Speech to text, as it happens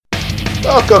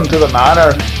Welcome to the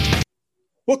Manor.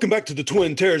 Welcome back to the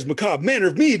Twin Terrors Macabre Manor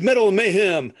of Mead, Metal, and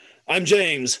Mayhem. I'm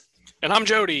James. And I'm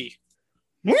Jody.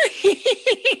 I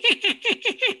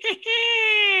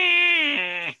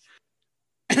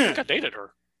think I dated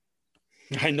her.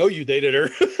 I know you dated her.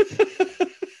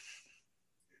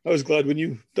 I was glad when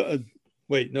you...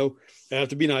 wait, no. I have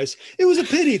to be nice. It was a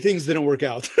pity things didn't work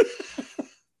out.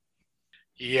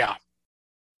 Yeah.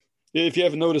 If you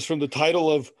haven't noticed from the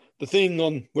title of the thing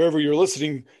on wherever you're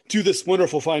listening to this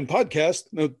wonderful, fine podcast,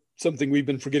 something we've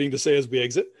been forgetting to say as we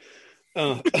exit.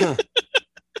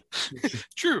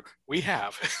 True, we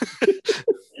have.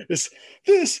 This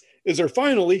is our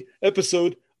finally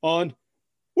episode on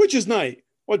Witches' Night.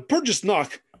 What Purges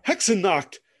Knock, Hexen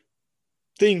Knocked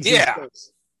things. Yeah. I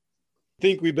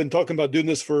think we've been talking about doing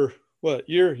this for what,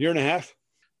 year and a half?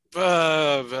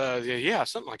 Yeah,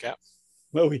 something like that.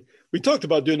 Well, we talked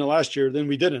about doing it last year, then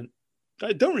we didn't.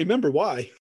 I don't remember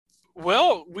why.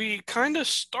 Well, we kind of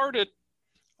started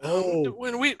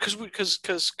when we because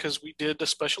we did a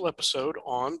special episode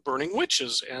on Burning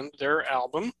Witches and their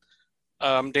album,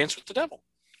 Dance with the Devil.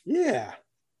 Yeah,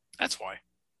 that's why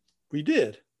we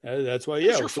did. That's why.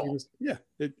 Yeah, it's your fault. Yeah.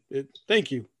 Thank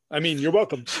you. I mean, you're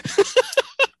welcome.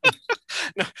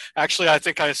 No, actually, I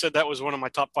think I said that was one of my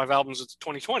top 5 albums of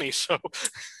 2020. So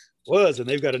and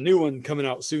they've got a new one coming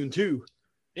out soon too.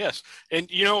 Yes, and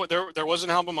there was an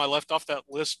album I left off that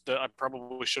list that I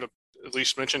probably should have at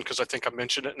least mentioned because I think I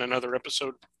mentioned it in another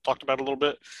episode, talked about it a little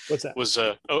bit. What's that? Was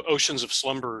Oceans of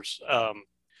Slumbers.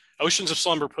 Oceans of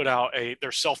Slumber put out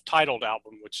their self-titled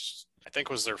album, which I think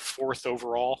was their 4th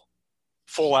overall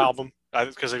full album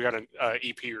because they've got an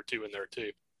EP or 2 in there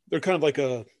too. They're kind of like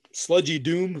a sludgy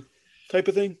doom type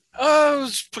of thing. It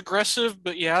was progressive,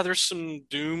 but yeah, there's some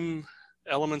doom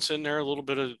elements in there, a little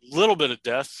bit of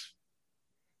death.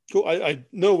 Cool. I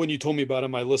know when you told me about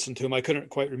him, I listened to him. I couldn't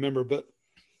quite remember, but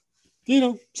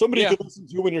somebody could listen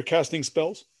to you when you're casting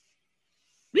spells.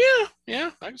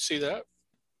 Yeah, I can see that.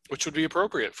 Which would be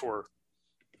appropriate for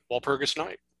Walpurgis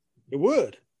Night. It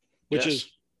would. Which Yes. is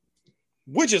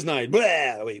Witches' Night.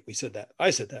 Blah! Wait, we said that. I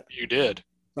said that. You did.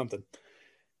 Something.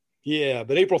 Yeah,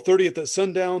 but April 30th at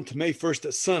sundown to May 1st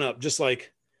at sunup, just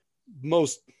like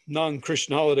most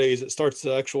non-Christian holidays, it starts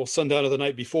the actual sundown of the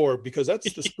night before because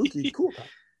that's the spooky cool time.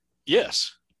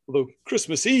 Yes. Although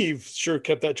Christmas Eve sure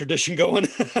kept that tradition going.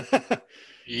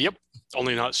 Yep.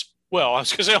 Only not, I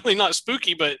was going to say only not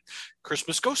spooky, but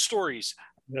Christmas ghost stories.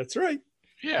 That's right.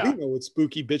 Yeah. We know it's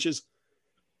spooky, bitches.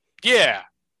 Yeah.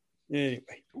 Anyway.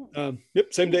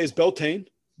 Same day as Beltane.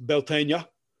 Beltania.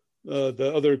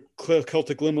 The other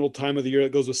Celtic liminal time of the year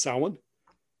that goes with Samhain.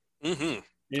 Mm-hmm.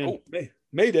 And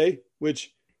May Day,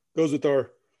 which goes with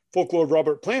our Folklore of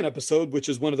Robert Plant episode, which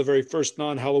is one of the very first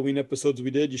non-Halloween episodes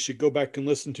we did. You should go back and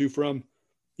listen to from,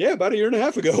 about a year and a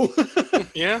half ago.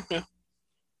 Yeah.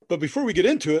 But before we get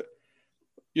into it,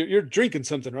 you're drinking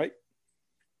something, right?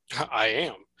 I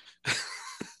am.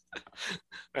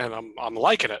 And I'm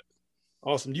liking it.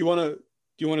 Awesome. Do you want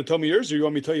to tell me yours or you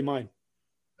want me to tell you mine?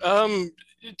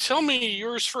 Tell me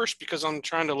yours first because I'm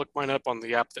trying to look mine up on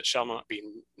the app that shall not be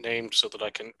named so that I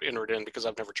can enter it in because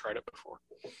I've never tried it before.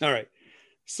 All right.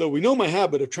 So we know my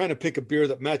habit of trying to pick a beer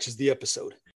that matches the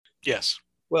episode. Yes.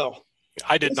 Well,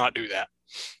 I did not do that.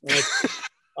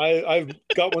 I've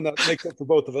got one that makes up for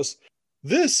both of us.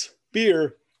 This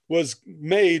beer was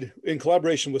made in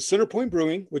collaboration with Centerpoint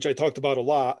Brewing, which I talked about a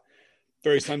lot.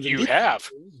 Various times. You have?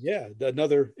 Yeah,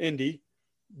 another indie.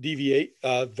 Deviate,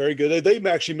 very good. They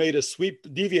actually made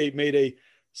Deviate made a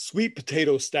sweet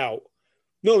potato stout.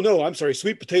 No, I'm sorry,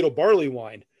 sweet potato barley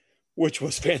wine, which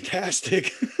was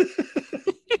fantastic.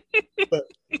 But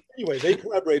anyway, they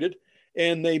collaborated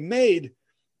and they made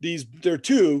there are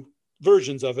 2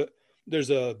 versions of it. There's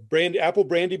a apple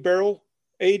brandy barrel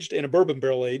aged and a bourbon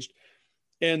barrel aged.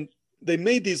 And they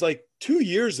made these like 2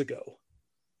 years ago.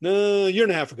 No, a year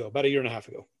and a half ago, about a year and a half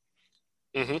ago.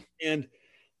 Mm-hmm. And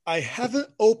I haven't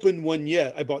opened one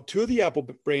yet. I bought 2 of the apple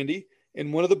brandy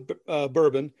and 1 of the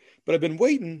bourbon, but I've been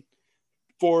waiting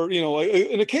for,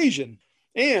 an occasion.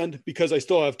 And because I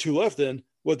still have 2 left in,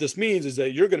 what this means is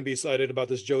that you're going to be excited about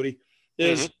this, Jody,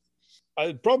 is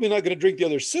I'm probably not going to drink the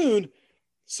other soon.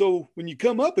 So when you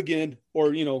come up again,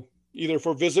 or, either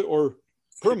for visit or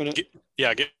permanent.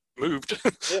 Get moved.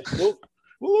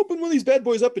 We'll open one of these bad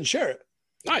boys up and share it.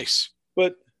 Nice.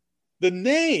 But the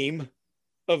name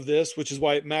of this, which is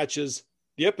why it matches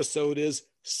the episode, is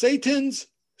Satan's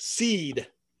Seed.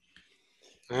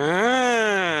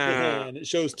 And it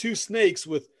shows 2 snakes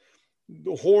with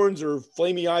horns or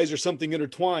flamey eyes or something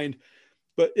intertwined,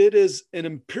 but it is an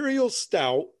imperial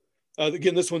stout.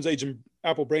 Again, this one's aged in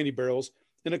apple brandy barrels.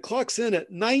 and it clocks in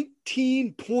at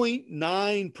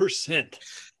 19.9%.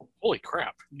 Holy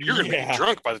crap. You're going to be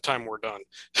drunk by the time we're done.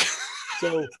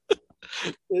 So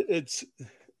it's,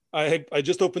 I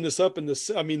just opened this up, and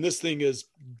this thing is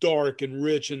dark and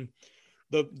rich, and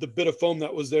the bit of foam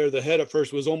that was there, the head at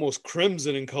first was almost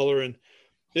crimson in color, and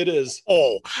it is.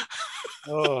 Oh,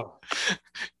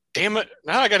 Damn it.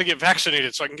 Now I got to get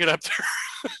vaccinated so I can get up there.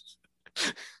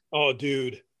 Oh,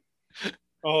 dude.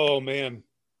 Oh, man.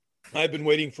 I've been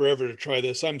waiting forever to try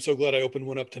this. I'm so glad I opened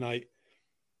one up tonight.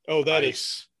 Oh, that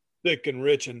is thick and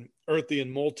rich and earthy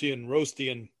and malty and roasty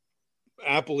and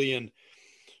appley and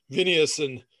vinous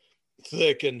and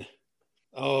thick. And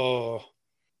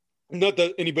not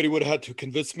that anybody would have had to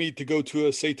convince me to go to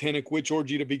a satanic witch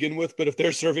orgy to begin with, but if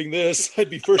they're serving this, I'd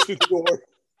be first through the door.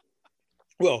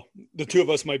 Well, the two of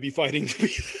us might be fighting to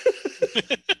be.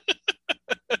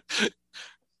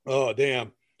 Oh,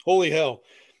 damn. Holy hell.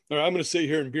 All right, I'm going to sit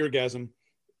here and beergasm.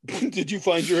 Did you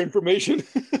find your information?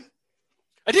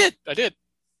 I did.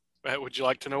 Would you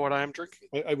like to know what I am drinking?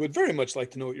 I would very much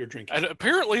like to know what you're drinking. And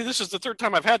apparently, this is the third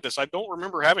time I've had this. I don't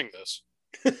remember having this.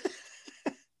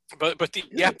 But the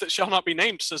app that shall not be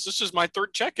named says this is my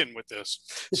third check-in with this.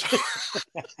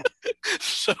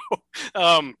 So,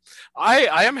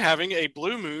 I am having a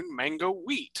Blue Moon Mango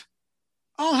Wheat.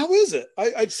 Oh, how is it?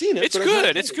 I've seen it. It's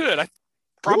good. It's good.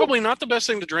 Probably not the best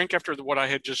thing to drink after what I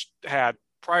had just had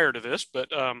prior to this, but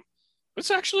it's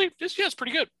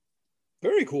pretty good.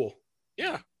 Very cool.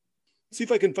 Yeah. See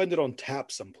if I can find it on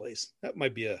tap someplace. That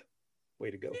might be a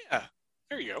way to go. Yeah.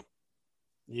 There you go.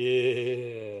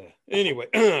 Yeah. Anyway,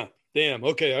 damn.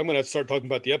 Okay, I'm gonna have to start talking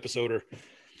about the episode, or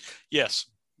yes,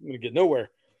 I'm gonna get nowhere.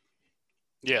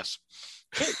 Yes.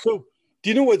 So, do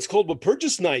you know what it's called?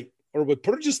 Walpurgis Night or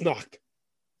Walpurgis Nacht?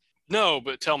 No,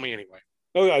 but tell me anyway.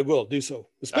 Oh, I will do so,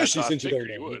 especially since you don't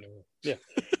know. Would. Yeah.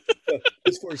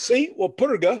 It's for Saint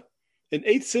Walpurga, an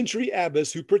 8th century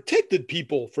abbess who protected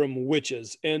people from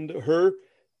witches, and her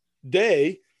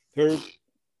day, the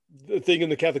thing in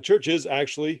the Catholic Church is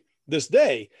actually this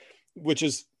day, which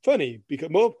is funny because,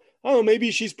 well, I don't know,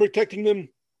 maybe she's protecting them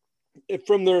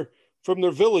from their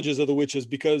villages of the witches,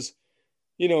 because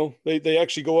they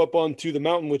actually go up onto the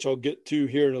mountain, which I'll get to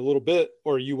here in a little bit,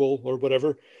 or you will, or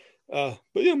whatever. But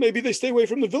maybe they stay away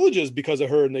from the villages because of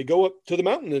her, and they go up to the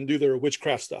mountain and do their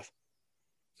witchcraft stuff.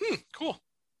 Cool.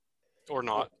 Or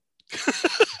not.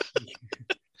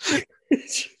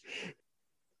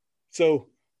 So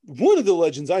one of the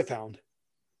legends I found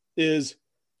is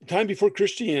the time before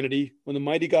Christianity, when the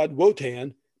mighty god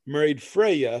Wotan married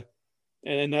Freya,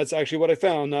 and that's actually what I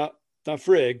found, not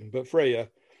Frigg, but Freya,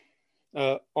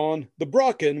 on the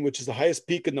Brocken, which is the highest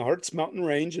peak in the Harz mountain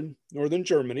range in northern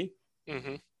Germany.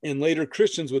 Mm-hmm. And later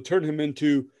Christians would turn him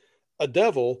into a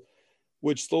devil,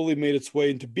 which slowly made its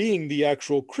way into being the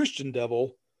actual Christian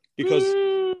devil, because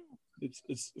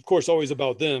it's of course always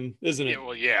about them, isn't it? Yeah,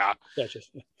 well, yeah.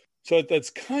 So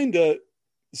that's kind of,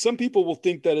 some people will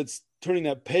think that it's turning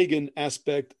that pagan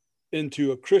aspect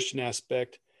into a Christian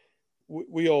aspect.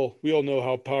 We all know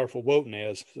how powerful Wotan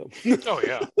is. So. Oh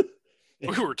yeah.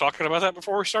 We were talking about that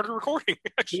before we started recording,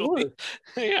 actually.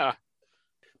 Yeah.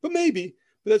 But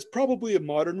that's probably a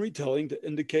modern retelling to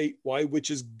indicate why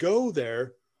witches go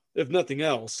there, if nothing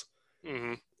else.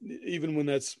 Mm-hmm. Even when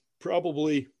that's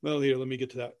probably, well, here, let me get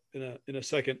to that in a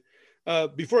second.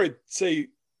 Before I say,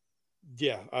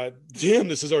 damn,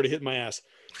 this has already hit my ass.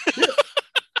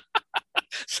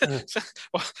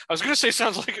 Well, I was going to say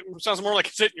sounds more like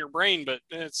it's hitting your brain, but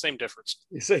it's same difference.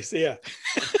 You say, yeah.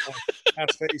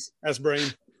 Ass face, ass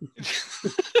brain.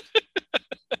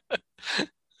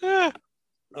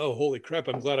 Oh, holy crap.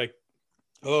 I'm glad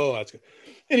oh, that's good.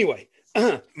 Anyway.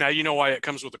 Now you know why it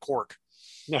comes with a cork.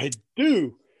 I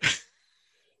do.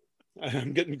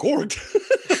 I'm getting corked.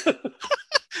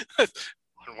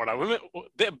 What I meant,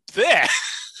 that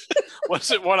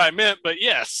wasn't what I meant, but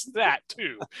yes, that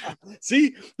too.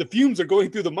 See, the fumes are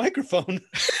going through the microphone.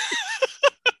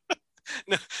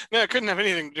 No, it couldn't have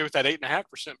anything to do with that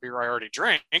 8.5% beer I already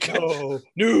drank. Oh,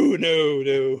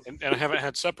 no. And I haven't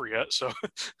had supper yet, so.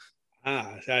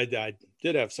 I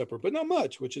did have supper, but not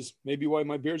much, which is maybe why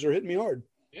my beers are hitting me hard.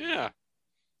 Yeah.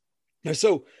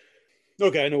 So,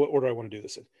 okay, I know what order I want to do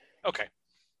this in. Okay.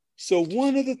 So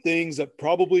one of the things that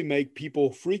probably make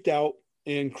people freaked out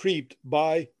and creeped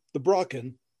by the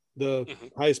Brocken, the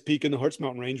highest peak in the Harz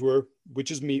Mountain Range where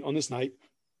witches meet on this night,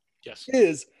 yes,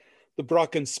 is the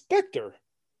Brocken Spectre,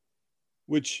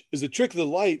 which is a trick of the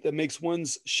light that makes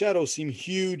one's shadow seem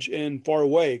huge and far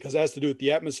away, because it has to do with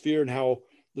the atmosphere and how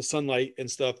the sunlight and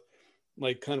stuff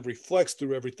like kind of reflects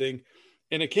through everything.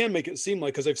 And it can make it seem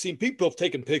like, because I've seen people have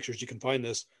taken pictures, you can find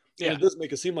this, and it does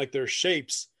make it seem like there's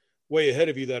shapes way ahead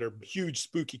of you that are huge,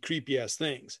 spooky, creepy ass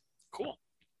things. Cool.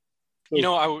 So, You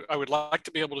know, I would like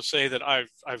to be able to say that I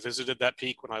visited that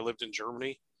peak when I lived in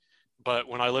Germany, but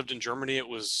when I lived in Germany, it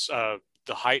was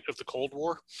the height of the Cold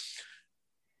War.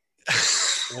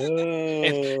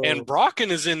 And Brocken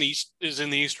is in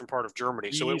the eastern part of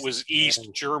Germany, so it was East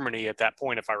Germany at that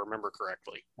point, if I remember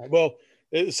correctly. Well,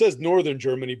 it says northern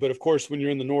Germany, but of course, when you're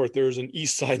in the north, there's an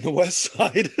east side and the west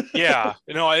side. Yeah,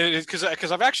 because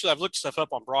I've looked stuff up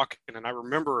on Brocken, and I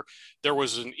remember there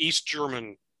was an East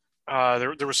German.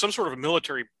 There was some sort of a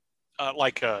military,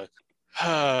 like a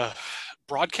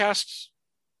broadcast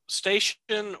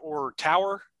station or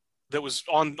tower that was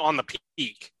on the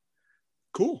peak.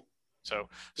 Cool. So,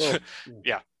 well,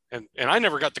 yeah. And I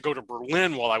never got to go to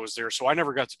Berlin while I was there, so I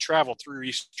never got to travel through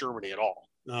East Germany at all.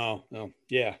 No.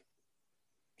 Yeah.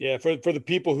 Yeah, for the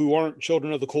people who aren't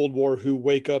children of the Cold War, who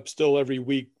wake up still every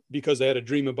week because they had a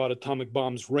dream about atomic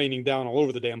bombs raining down all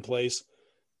over the damn place.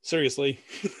 Seriously.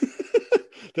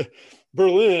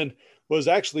 Berlin was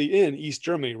actually in East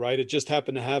Germany, right? It just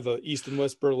happened to have a East and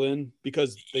West Berlin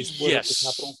because they split up the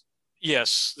capital.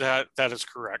 Yes, that is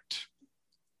correct.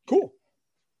 Cool.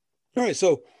 All right,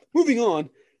 so moving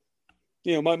on,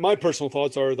 you know, my personal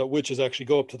thoughts are that witches actually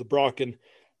go up to the Brocken.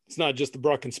 It's not just the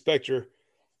Brocken specter.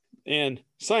 And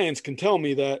science can tell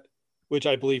me that, which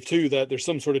I believe too, that there's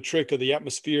some sort of trick of the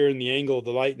atmosphere and the angle of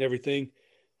the light and everything.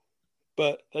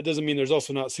 But that doesn't mean there's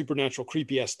also not supernatural,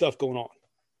 creepy ass stuff going on.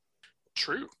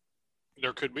 True.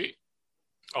 There could be.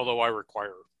 Although I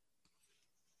require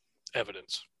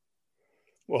evidence.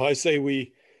 Well, I say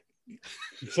we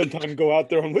sometime go out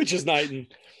there on Witches Night and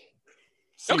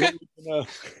see, okay.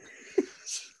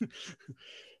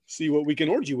 See what we can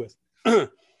orgy with.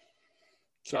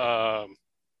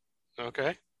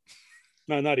 Okay.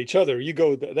 No, not each other. You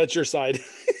go. That's your side.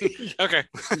 Okay.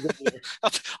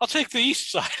 I'll take the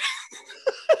east side.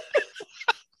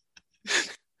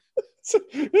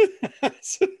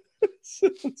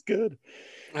 Sounds good.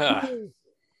 I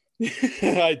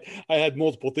had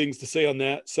multiple things to say on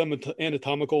that. Some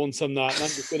anatomical and some not. And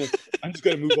I'm just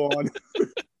gonna move on.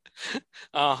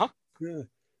 Yeah.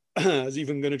 I was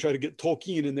even gonna try to get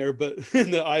Tolkien in there, but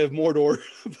in the Eye of Mordor.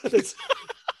 But it's.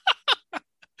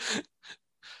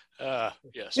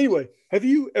 Yes. Anyway, have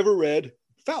you ever read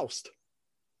Faust?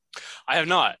 I have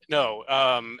not. No.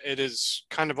 It is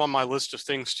kind of on my list of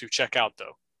things to check out,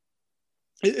 though.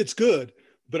 It's good,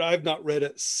 but I've not read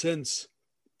it since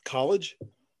college.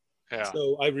 Yeah.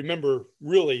 So I remember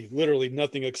really, literally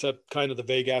nothing except kind of the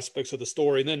vague aspects of the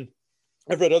story. And then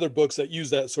I've read other books that use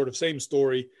that sort of same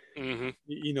story,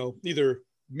 you know, either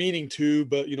meaning to,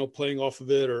 but, you know, playing off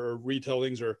of it or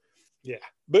retellings or, yeah.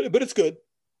 But it's good.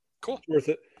 Cool. It's worth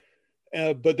it.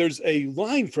 But there's a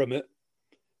line from it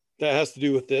that has to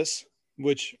do with this,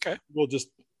 which we'll just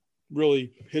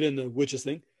really hit in the witches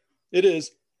thing. It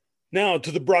is, now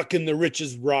to the Brocken the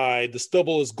riches ride, the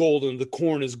stubble is golden, the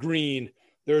corn is green.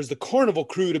 There is the carnival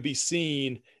crew to be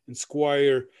seen, and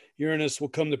Squire Uranus will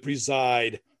come to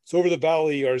preside. So over the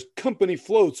valley our company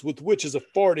floats with witches a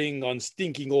farting on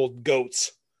stinking old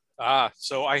goats.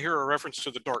 So I hear a reference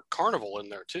to the Dark Carnival in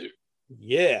there too.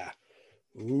 Yeah.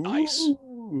 Ooh. Nice.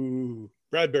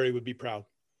 Bradbury would be proud.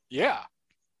 Yeah.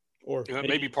 Or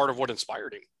maybe part of what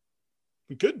inspired him.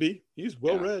 It could be. He's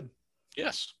well read.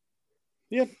 Yes.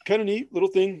 Yeah, kind of neat little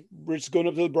thing. We're just going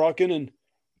up to the Brocken, and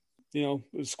you know,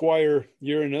 Squire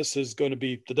Uranus is going to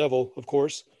be the devil, of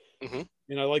course.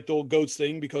 And I like the old goats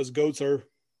thing because goats are,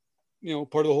 you know,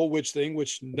 part of the whole witch thing,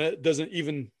 which doesn't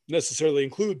even necessarily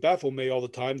include Baphomet all the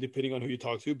time, depending on who you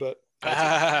talk to. But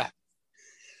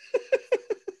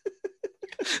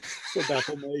so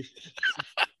Baphomet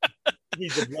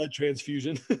needs a blood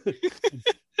transfusion.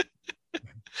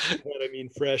 What I mean,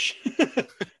 fresh.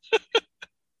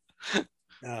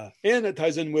 And it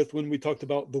ties in with when we talked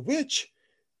about the witch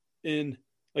in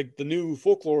like the new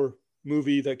folklore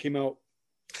movie that came out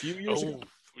a few years ago.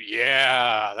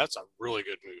 Yeah, that's a really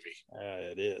good movie.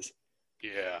 It is.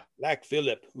 Yeah. Black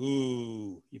Phillip.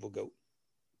 Ooh, evil goat.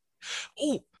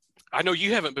 Oh, I know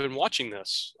you haven't been watching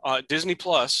this. Disney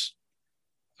Plus,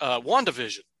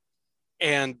 WandaVision.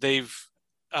 And they've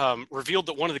revealed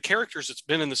that one of the characters that's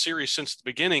been in the series since the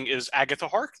beginning is Agatha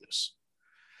Harkness.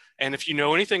 And if you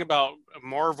know anything about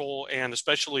Marvel and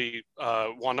especially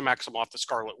Wanda Maximoff, the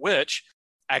Scarlet Witch,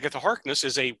 Agatha Harkness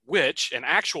is a witch, an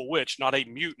actual witch, not a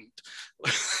mutant.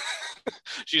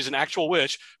 She's an actual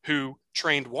witch who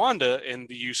trained Wanda in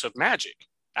the use of magic,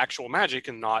 actual magic,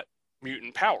 and not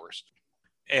mutant powers.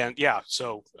 And yeah,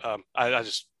 so I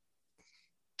just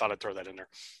thought I'd throw that in there.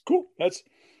 Cool. That's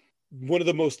one of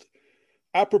the most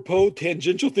apropos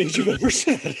tangential things you've ever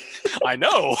said. I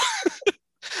know.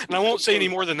 And I won't say any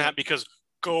more than that because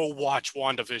go watch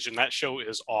WandaVision. That show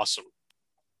is awesome.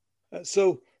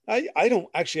 So I don't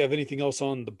actually have anything else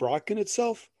on the Brocken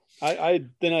itself. I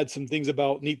then had some things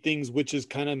about neat things witches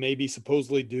kind of maybe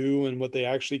supposedly do and what they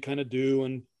actually kind of do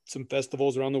and some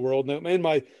festivals around the world and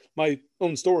my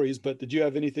own stories. But did you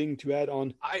have anything to add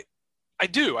on? I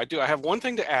do. I have one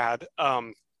thing to add.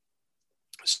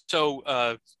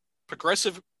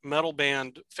 Progressive metal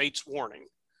band Fate's Warning,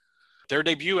 their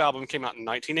debut album came out in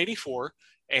 1984,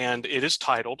 and it is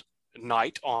titled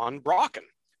Night on Brocken.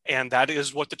 And that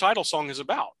is what the title song is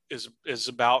about, is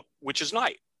about Witch's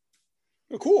Night.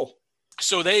 Oh, cool.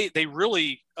 So they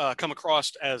really come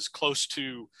across as close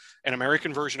to an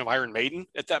American version of Iron Maiden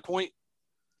at that point.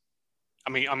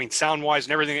 I mean, sound wise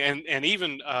and everything, and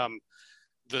even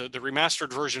the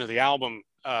remastered version of the album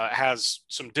has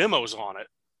some demos on it,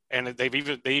 and they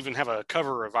even have a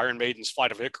cover of Iron Maiden's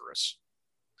Flight of Icarus.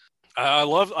 I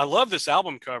love this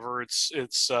album cover. It's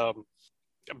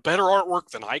better artwork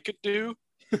than I could do.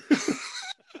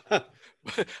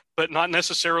 But not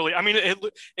necessarily. I mean,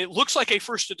 it looks like a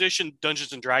first edition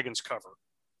Dungeons and Dragons cover.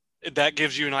 That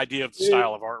gives you an idea of the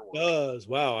style of artwork. It does.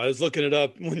 Wow. I was looking it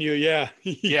up when yeah.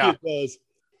 It does.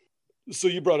 So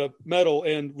you brought up metal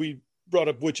and we brought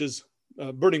up witches,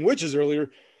 burning witches earlier.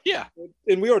 Yeah.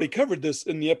 And we already covered this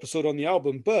in the episode on the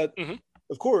album, but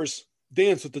of course,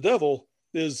 Dance with the Devil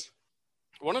is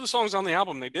one of the songs on the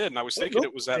album they did. And I was thinking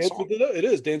it was that song. It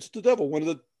is Dance with the Devil. One of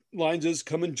the lines is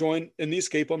come and join in the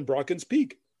escape on Brocken's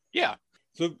Peak. Yeah.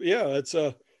 So yeah, it's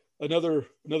another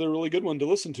really good one to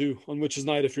listen to on Witch's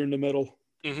Night if you're into metal.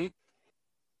 Anyway,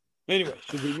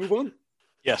 should we move on?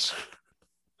 Yes.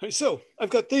 Right, so I've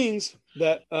got things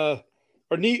that are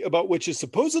neat about witches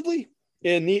supposedly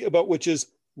and neat about witches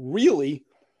really.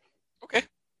 Okay.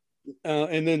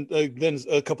 And then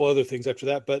a couple other things after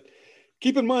that. But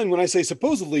keep in mind when I say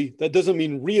supposedly, that doesn't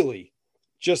mean really.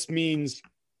 Just means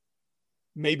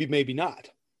maybe, maybe not.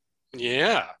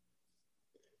 Yeah.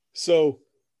 So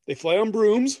they fly on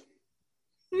brooms.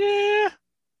 Yeah.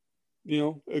 You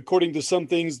know, according to some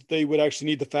things, they would actually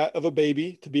need the fat of a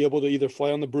baby to be able to either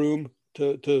fly on the broom.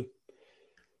 To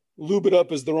lube it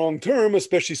up is the wrong term,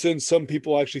 especially since some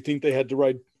people actually think they had to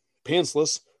ride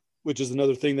pantsless, which is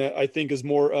another thing that I think is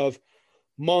more of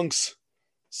monks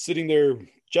sitting there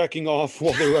jacking off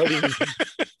while they're writing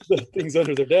the things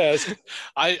under their desk.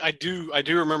 I do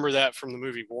remember that from the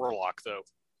movie Warlock, though.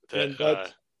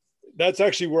 That's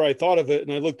actually where I thought of it,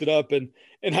 and I looked it up, and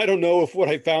I don't know if what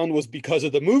I found was because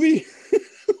of the movie.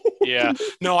 Yeah,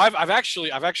 no, I've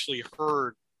actually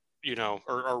heard,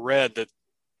 or read that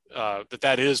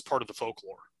that is part of the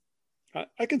folklore.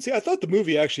 I can see. I thought the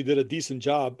movie actually did a decent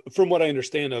job, from what I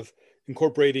understand, of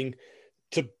incorporating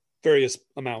to various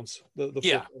amounts the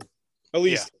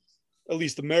folklore. At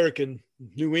least American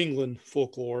New England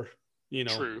folklore,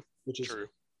 True. Which is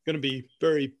going to be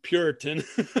very Puritan.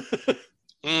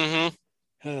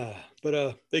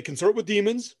 But they consort with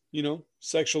demons,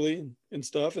 sexually and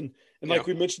stuff, and like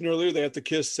we mentioned earlier, they have to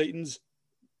kiss Satan's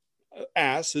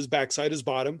ass, his backside, his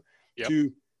bottom,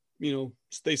 to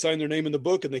they sign their name in the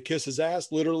book and they kiss his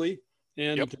ass literally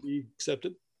and to be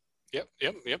accepted. Yep.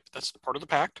 That's the part of the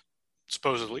pact,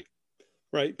 supposedly.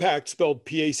 Right, pact spelled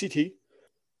P-A-C-T.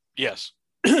 Yes.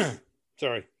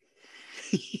 Sorry.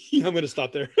 I'm going to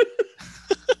stop there.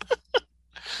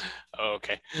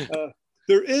 Okay.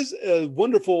 There is a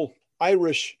wonderful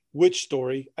Irish witch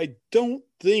story. I don't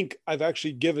think I've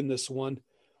actually given this one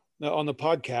on the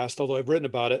podcast, although I've written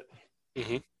about it.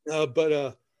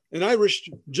 But an Irish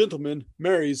gentleman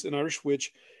marries an Irish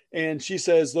witch, and she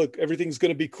says, look, everything's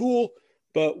going to be cool,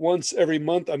 but once every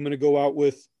month I'm going to go out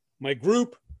with my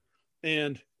group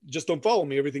and just don't follow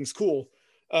me. Everything's cool.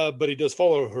 But he does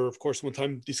follow her, of course, one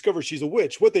time, discovers she's a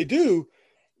witch. What they do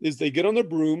is they get on their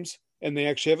brooms and they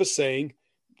actually have a saying.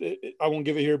 I won't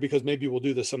give it here because maybe we'll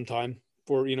do this sometime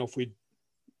for, if we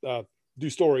do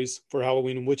stories for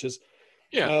Halloween and witches.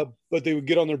 Yeah. But they would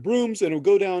get on their brooms and it would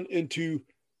go down into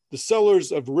the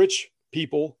cellars of rich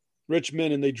people, rich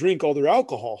men, and they drink all their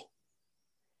alcohol.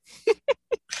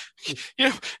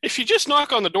 If you just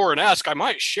knock on the door and ask, I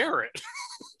might share it.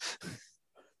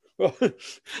 Well,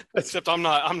 except I'm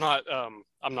not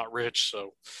rich,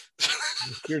 so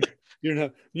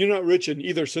you're not rich in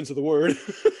either sense of the word.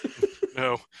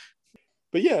 No.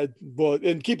 But yeah, well,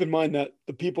 and keep in mind that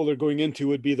the people they're going into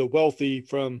would be the wealthy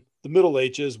from the Middle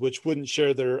Ages, which wouldn't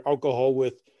share their alcohol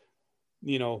with,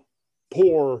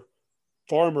 poor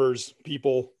farmers,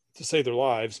 people to save their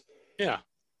lives. Yeah.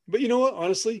 But you know what?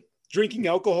 Honestly, drinking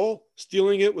alcohol,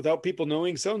 stealing it without people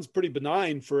knowing sounds pretty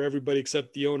benign for everybody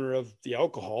except the owner of the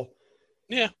alcohol.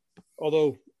 Yeah.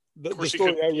 Although the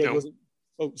story I read wasn't.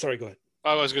 Oh, sorry. Go ahead.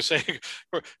 I was going to say,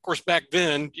 of course, back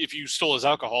then, if you stole his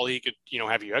alcohol, he could,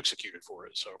 have you executed for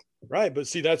it. So, Right. But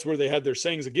see, that's where they had their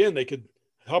sayings again. They could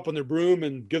hop on their broom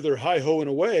and give their hi ho and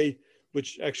away,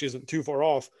 which actually isn't too far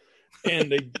off.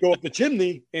 And they go up the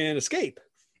chimney and escape.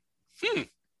 You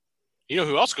know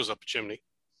who else goes up a chimney?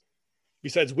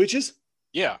 Besides witches?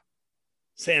 Yeah.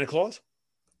 Santa Claus.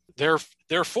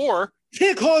 Therefore,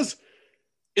 Santa Claus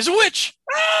is a witch.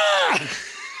 Ah!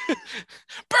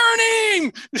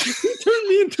 Burning! He turned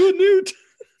me into a newt.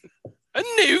 A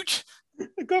newt?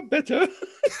 I got better.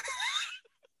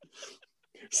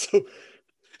 So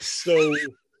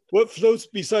what floats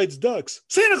besides ducks?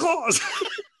 Santa Claus.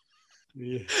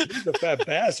 Yeah, he's a fat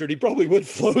bastard. He probably would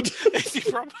float.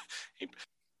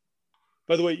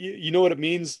 By the way, you know what it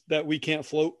means that we can't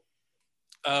float?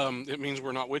 It means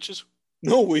we're not witches.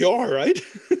 No, we are, right?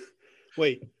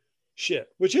 Wait, shit.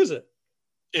 Which is it?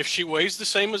 If she weighs the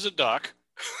same as a duck,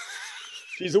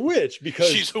 she's a witch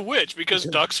because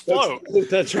ducks float.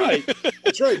 That's right.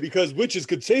 That's right. Because witches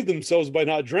could save themselves by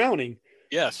not drowning.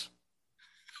 Yes.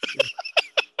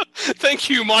 Thank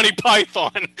you, Monty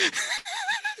Python.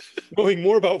 Knowing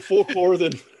more about folklore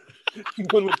than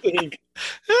one would think.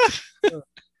 All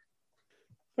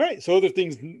right. So other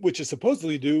things witches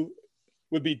supposedly do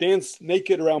would be dance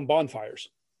naked around bonfires.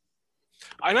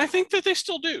 And I think that they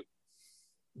still do.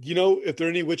 If there are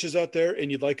any witches out there and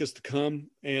you'd like us to come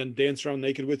and dance around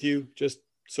naked with you, just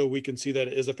so we can see that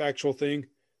it is a factual thing,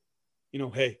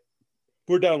 hey,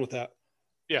 we're down with that.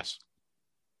 Yes.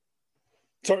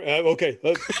 Sorry. Okay.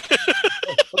 Let's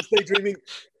stay dreaming.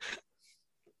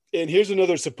 And here's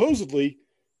another supposedly,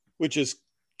 which is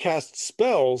cast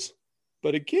spells,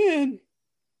 but again,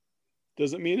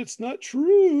 doesn't mean it's not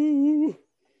true.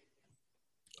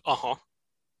 Uh-huh.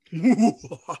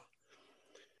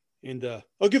 And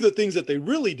I'll give the things that they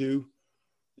really do,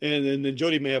 and then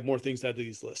Jody may have more things to add to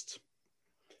these lists.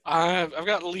 I've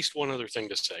got at least one other thing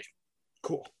to say.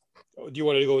 Cool. Do you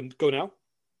want to go now?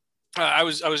 I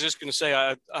was just going to say,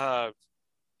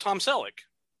 Tom Selleck,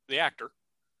 the actor,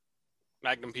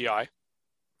 Magnum PI.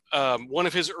 One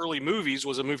of his early movies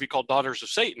was a movie called Daughters of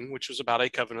Satan, which was about a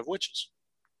coven of witches.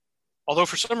 Although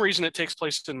for some reason it takes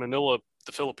place in Manila,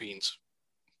 the Philippines.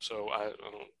 So I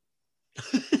don't.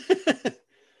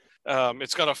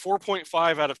 It's got a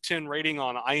 4.5 out of 10 rating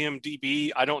on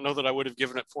IMDb. I don't know that I would have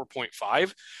given it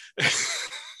 4.5.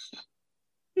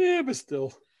 Yeah, but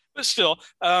still.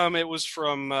 It was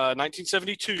from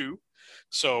 1972.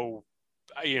 So,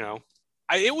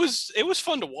 it was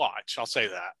fun to watch. I'll say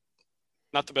that.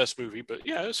 Not the best movie, but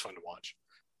yeah, it was fun to watch.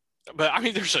 But I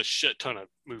mean, there's a shit ton of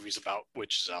movies about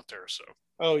witches out there. So.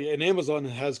 Oh yeah, and Amazon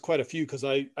has quite a few because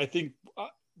I think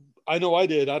I know I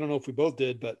did. I don't know if we both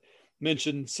did, but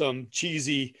mentioned some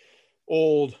cheesy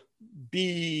old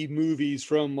B movies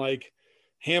from like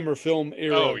Hammer Film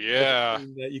era. Oh yeah,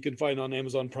 that you can find on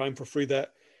Amazon Prime for free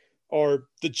that are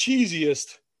the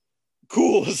cheesiest,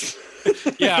 coolest.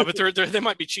 Yeah, but they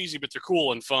might be cheesy, but they're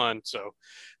cool and fun. So,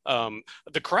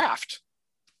 The Craft,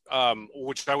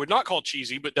 which I would not call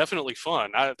cheesy, but definitely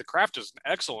fun. The Craft is an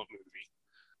excellent movie.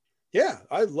 Yeah,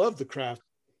 I love The Craft.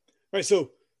 Right,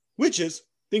 so witches,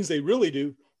 things they really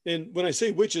do. And when I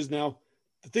say witches now,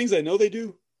 the things I know they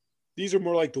do, these are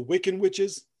more like the Wiccan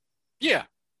witches. Yeah.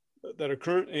 That are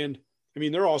current. And I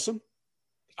mean, they're awesome.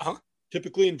 Uh-huh.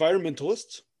 Typically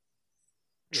environmentalists.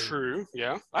 True.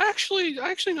 Yeah. I actually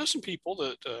know some people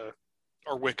that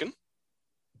are Wiccan.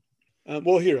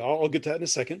 Well, here, I'll get to that in a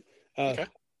second. Okay.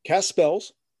 Cast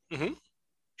spells. Mm-hmm.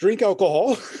 Drink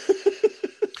alcohol.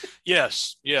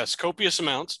 Yes. Copious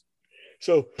amounts.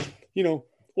 So,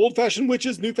 old-fashioned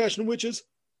witches, new-fashioned witches,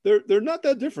 they're not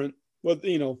that different. Well,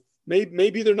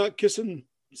 maybe they're not kissing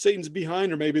Satan's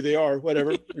behind, or maybe they are,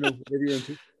 whatever, maybe you're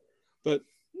into. But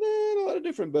not a lot of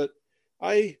different. But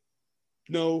I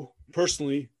know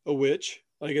personally a witch,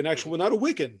 like an actual, not a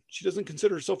Wiccan. She doesn't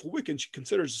consider herself a Wiccan. She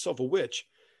considers herself a witch.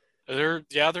 There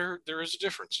is a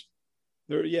difference.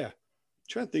 I'm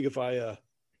trying to think if I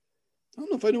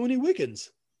don't know if I know any Wiccans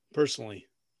personally.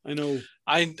 I know.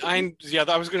 I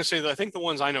was going to say that I think the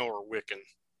ones I know are Wiccan.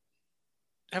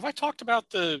 Have I talked about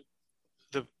the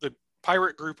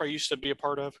pirate group I used to be a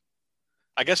part of?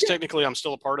 I guess technically I'm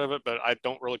still a part of it, but I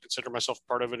don't really consider myself a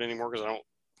part of it anymore because I don't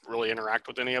really interact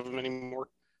with any of them anymore.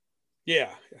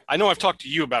 Yeah. I know I've talked to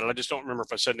you about it. I just don't remember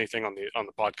if I said anything on the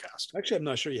podcast. Actually, I'm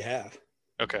not sure you have.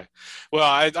 Okay.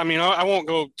 Well, I mean, I won't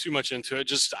go too much into it.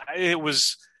 Just it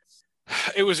was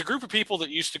a group of people that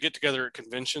used to get together at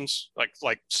conventions, like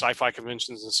sci-fi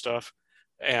conventions and stuff.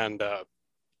 And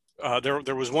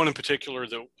there was one in particular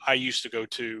that I used to go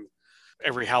to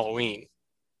every Halloween.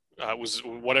 It was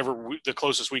whatever the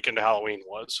closest weekend to Halloween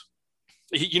was.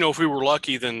 If we were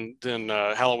lucky, then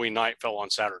Halloween night fell on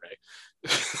Saturday.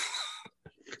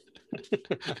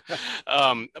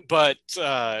 But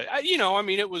I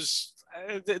mean, it was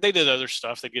they did other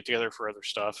stuff. They'd get together for other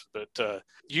stuff, but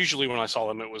usually when I saw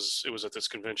them, it was at this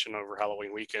convention over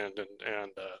Halloween weekend,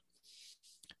 and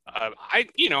I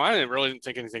didn't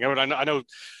think anything of it. I know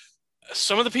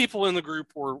some of the people in the group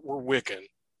were Wiccan,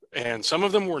 and some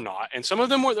of them were not, and some of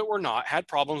them that were not had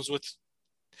problems with.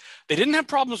 They didn't have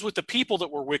problems with the people that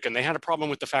were Wiccan. They had a problem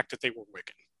with the fact that they were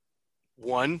Wiccan.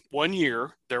 One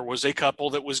year, there was a couple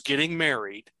that was getting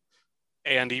married,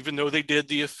 and even though they did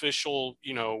the official,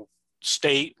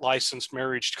 state licensed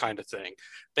marriage kind of thing,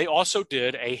 they also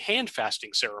did a hand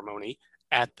fasting ceremony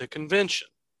at the convention.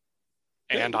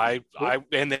 And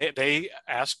they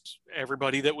asked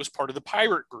everybody that was part of the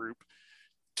pirate group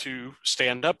to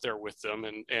stand up there with them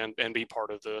and be part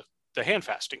of the hand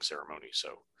fasting ceremony.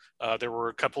 So there were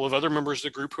a couple of other members of the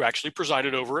group who actually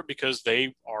presided over it because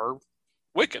they are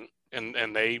Wiccan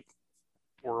and they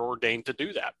were ordained to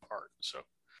do that part. So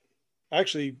I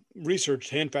actually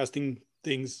researched hand fasting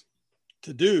things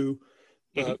to do,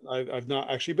 but I've not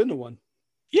actually been to one.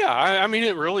 Yeah, I mean,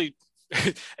 it really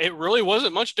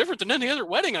wasn't much different than any other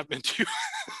wedding I've been to.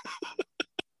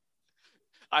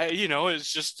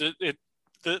 It's just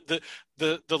the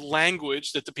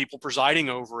language that the people presiding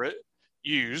over it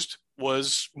used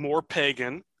was more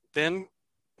pagan than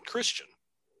Christian.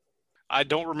 I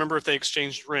don't remember if they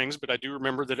exchanged rings, but I do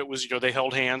remember that it was, they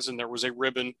held hands and there was a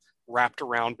ribbon wrapped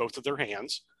around both of their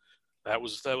hands.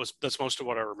 That's most of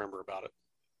what I remember about it.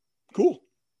 Cool.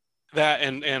 That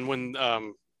and when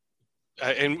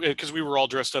and because we were all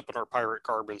dressed up in our pirate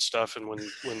garb and stuff, and when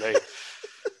they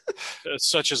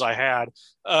such as I had,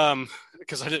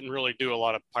 because I didn't really do a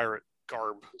lot of pirate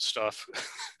garb stuff,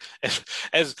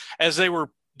 as they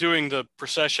were doing the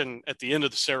procession at the end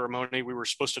of the ceremony, we were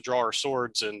supposed to draw our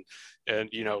swords and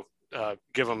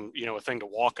give them a thing to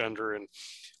walk under, and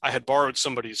I had borrowed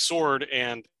somebody's sword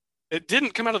and it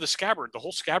didn't come out of the scabbard. The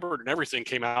whole scabbard and everything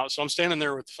came out. So I'm standing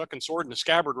there with the fucking sword and the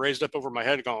scabbard raised up over my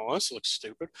head going, oh, this looks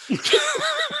stupid.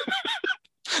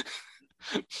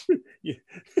 You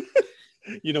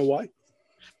know why?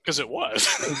 Because it was.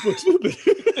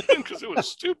 Because it was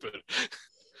stupid.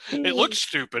 It looked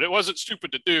stupid. It wasn't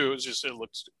stupid to do. It was just, it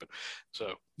looked stupid.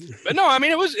 So, but no, I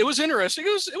mean, it was interesting.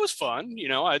 It was fun.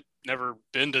 I'd never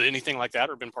been to anything like that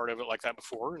or been part of it like that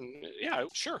before. And yeah,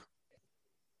 sure.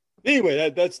 Anyway,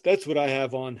 that's what I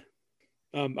have on.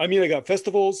 I mean, I got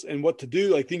festivals and what to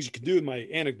do, like things you can do in my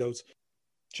anecdotes.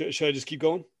 Should I just keep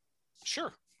going?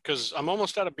 Sure, because I'm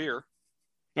almost out of beer.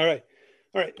 All right.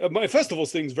 My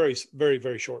festivals thing's very, very,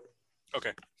 very short.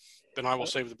 Okay, then I will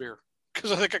save the beer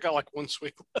because I think I got like one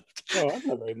swig left. Oh, that's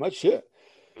not very much shit.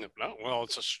 No, well,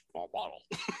 it's a small bottle.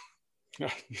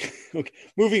 Okay,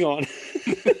 moving on.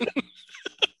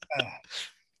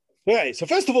 All right, so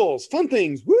festivals, fun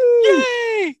things. Woo!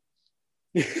 Yay!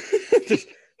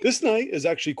 This night is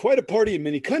actually quite a party in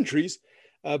many countries,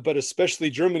 but especially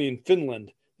Germany and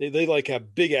Finland. They like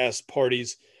have big ass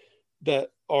parties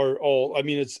that are all. I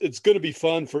mean, it's going to be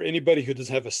fun for anybody who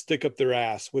doesn't have a stick up their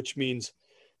ass, which means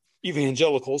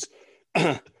evangelicals.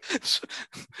 So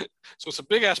it's a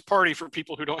big ass party for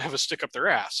people who don't have a stick up their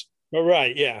ass. All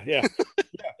right, yeah.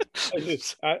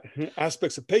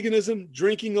 Aspects of paganism,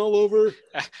 drinking all over.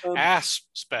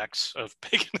 Aspects of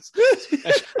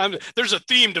paganism. There's a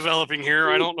theme developing here.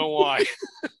 I don't know why.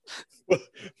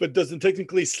 But doesn't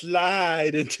technically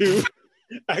slide into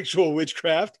actual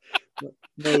witchcraft.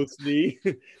 Mostly,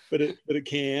 but it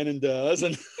can and does.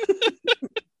 And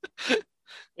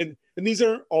and these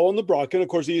are all in the Brocken. Of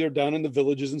course, these are down in the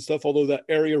villages and stuff, although that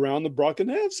area around the Brocken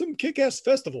have some kick-ass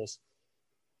festivals.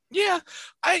 Yeah,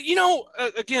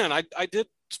 again, I did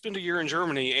spend a year in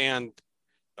Germany and,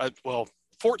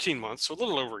 14 months, so a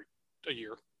little over a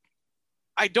year.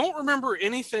 I don't remember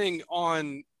anything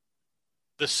on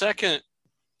the second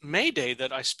May Day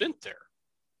that I spent there.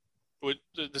 With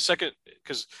the second,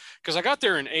 because I got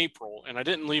there in April and I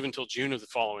didn't leave until June of the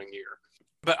following year.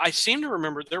 But I seem to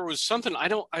remember there was something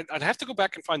I'd have to go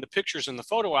back and find the pictures in the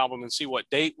photo album and see what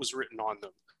date was written on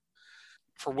them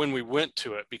for when we went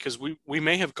to it, because we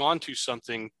may have gone to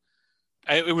something.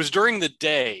 It was during the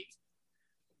day,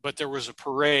 but there was a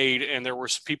parade and there were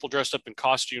some people dressed up in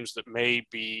costumes that may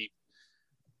be,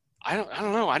 I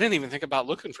don't know. I didn't even think about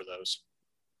looking for those.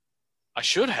 I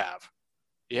should have.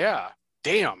 Yeah.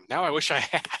 Damn. Now I wish I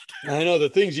had. I know the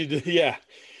things you do. Yeah.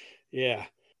 Yeah.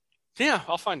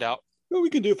 I'll find out. Well, we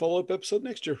can do a follow-up episode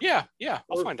next year. Yeah.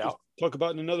 I'll find out. Talk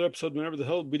about in another episode whenever the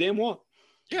hell we damn want.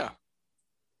 Yeah.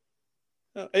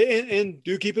 And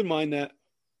do keep in mind that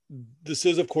this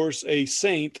is, of course, a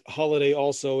saint holiday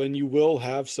also, and you will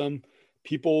have some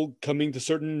people coming to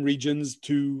certain regions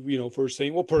to, for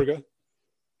Saint Walpurga.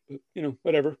 But,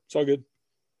 whatever. It's all good.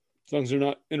 As long as they're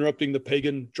not interrupting the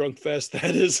pagan drunk fest,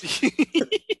 that is.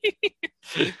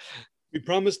 We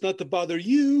promise not to bother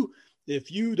you if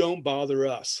you don't bother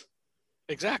us.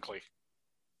 Exactly.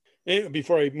 And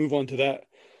before I move on to that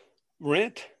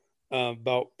rant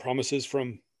about promises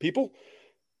from people.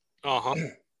 Uh-huh.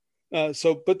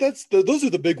 But those are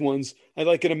the big ones. I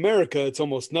like in America, it's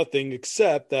almost nothing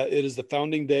except that it is the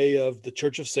founding day of the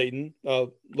Church of Satan,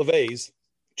 LaVey's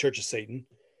Church of Satan.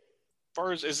 As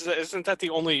far as isn't that the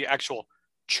only actual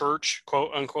church,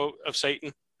 quote unquote, of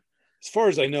Satan? As far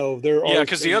as I know, there are. Yeah,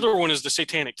 because the other one is the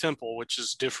Satanic Temple, which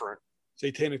is different.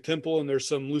 Satanic Temple, and there's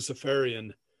some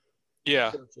Luciferian.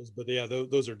 Yeah. Churches, but yeah,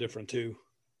 those are different too.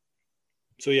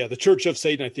 So yeah, the Church of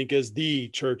Satan, I think, is the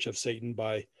Church of Satan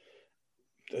by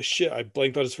I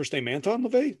blanked on his first name. Anton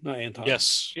LaVey? Not Anton.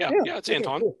 Yes. Yeah, it's okay,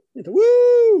 Anton. Cool.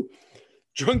 Woo!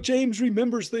 Drunk James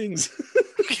remembers things.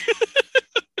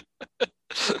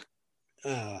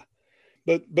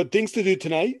 But things to do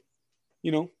tonight.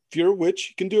 If you're a witch,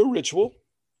 you can do a ritual.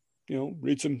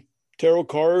 Read some tarot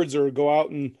cards or go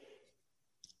out and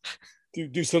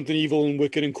do something evil and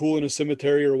wicked and cool in a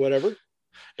cemetery or whatever.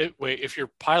 Wait, if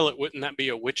you're Pilate, wouldn't that be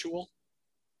a witual?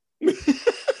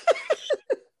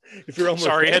 If you're almost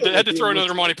sorry, I had to throw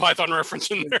another Monty Python reference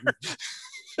in there.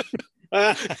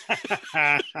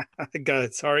 I got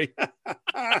it. Sorry.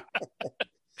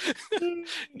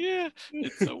 Yeah,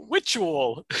 it's a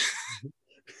ritual.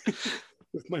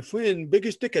 With my friend,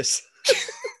 Biggest Dickus.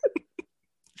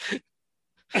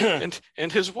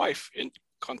 and his wife,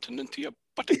 Incontinentia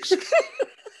buttocks.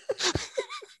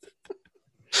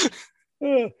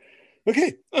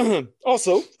 Okay.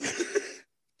 Also,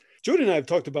 Jody and I have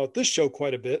talked about this show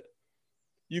quite a bit.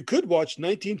 You could watch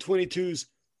 1922's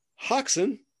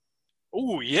Hoxen.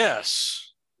 Oh,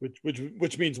 yes.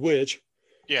 Which means witch.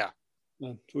 Yeah.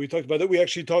 So we talked about that. We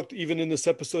actually talked even in this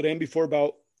episode and before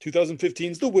about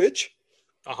 2015's The Witch.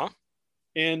 Uh-huh.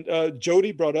 And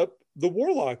Jody brought up The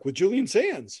Warlock with Julian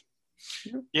Sands.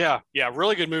 Yeah.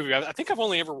 Really good movie. I think I've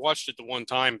only ever watched it the one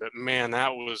time, but man,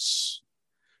 it was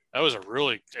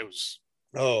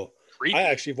creepy. I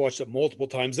actually watched it multiple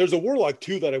times. There's a Warlock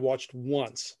 2 that I watched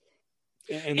once.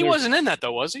 And he wasn't in that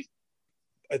though, was he?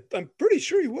 I'm pretty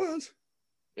sure he was.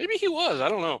 Maybe he was. I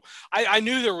don't know. I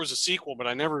knew there was a sequel, but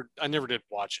I never did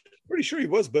watch it. Pretty sure he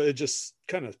was, but it just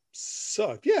kind of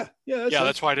sucked. Yeah.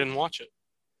 That's why I didn't watch it.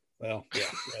 Well, yeah,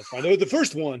 that's fine. The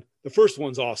first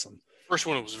one's awesome. First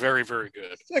one was very, very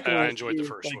good. I enjoyed the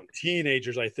first one.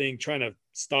 Teenagers, I think, trying to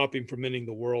stop him from ending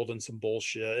the world and some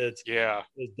bullshit.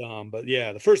 It's dumb, but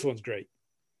yeah, the first one's great.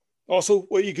 Also,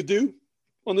 what you could do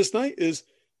on this night is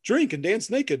drink and dance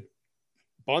naked.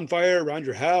 Bonfire around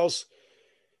your house.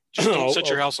 Just don't set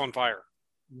your house on fire.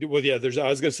 Well, yeah, I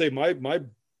was gonna say my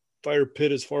fire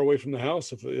pit is far away from the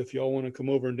house. If y'all want to come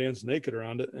over and dance naked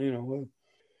around it,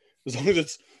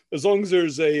 as long as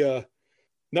there's a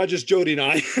not just Jody and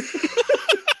I.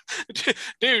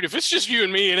 Dude, if it's just you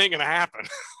and me, it ain't gonna happen.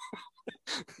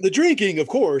 The drinking, of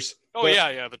course. Oh, but,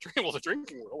 yeah. The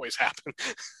drinking will always happen.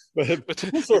 But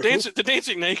the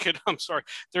dancing naked, I'm sorry.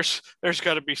 It's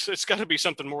got to be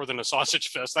something more than a sausage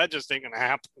fest. That just ain't gonna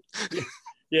happen.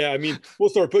 Yeah, I mean, we'll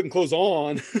start putting clothes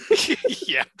on.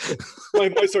 Yeah. I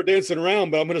might start dancing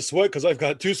around, but I'm gonna sweat because I've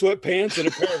got 2 sweatpants and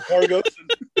a pair of cargos.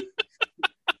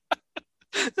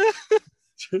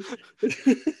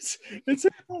 It's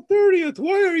April 30th.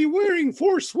 Why are you wearing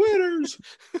 4 sweaters?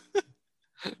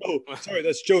 Oh, sorry,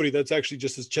 that's Jody. That's actually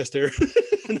just his chest hair.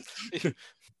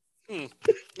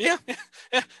 Yeah,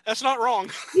 that's not wrong.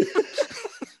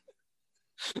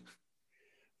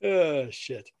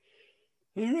 Shit.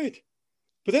 All right.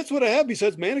 But that's what I have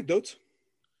besides my anecdotes.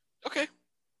 Okay.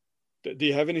 Do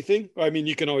you have anything? I mean,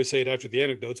 you can always say it after the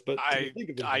anecdotes, but I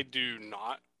do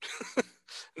not.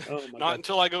 Oh, not God.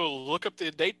 until I go look up the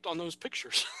date on those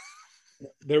pictures.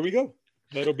 There we go.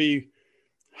 That'll be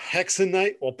Hexen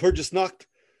Night Walpurgisnacht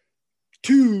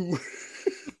 2,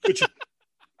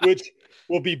 which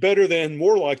will be better than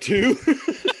Warlock 2.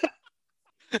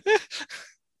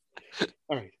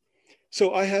 All right.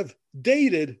 So I have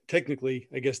dated, technically,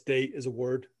 I guess date is a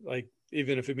word, like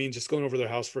even if it means just going over their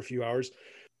house for a few hours,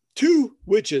 2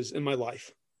 witches in my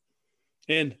life.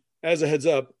 And as a heads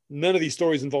up, none of these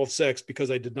stories involve sex because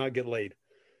I did not get laid.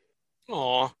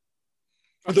 Aw.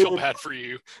 I feel bad for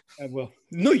you. Well,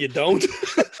 no, you don't.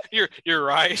 You're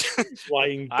right.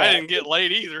 Lying. I didn't get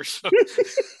laid either. So.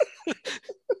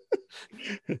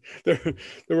 There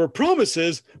were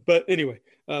promises, but anyway.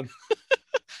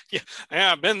 Yeah,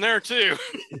 I've been there too.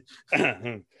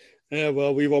 Yeah,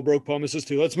 well, we've all broke promises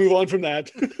too. Let's move on from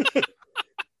that.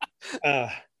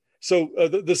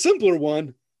 The simpler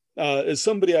one is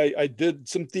somebody I did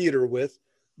some theater with.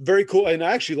 Very cool, and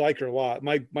I actually like her a lot.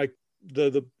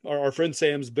 Our friend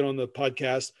Sam's been on the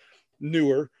podcast,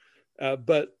 newer,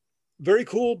 but very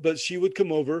cool. But she would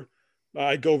come over.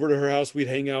 I'd go over to her house. We'd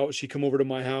hang out. She'd come over to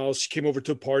my house. She came over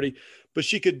to a party, but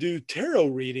she could do tarot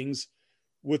readings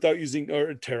without using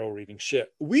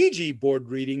Ouija board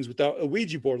readings without a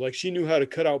Ouija board. Like she knew how to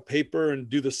cut out paper and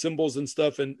do the symbols and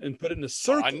stuff and put it in a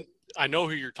circle. I know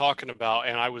who you're talking about,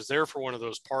 and I was there for one of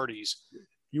those parties.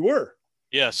 You were?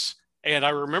 Yes. And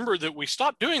I remember that we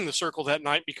stopped doing the circle that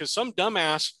night because some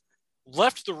dumbass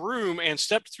left the room and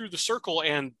stepped through the circle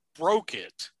and broke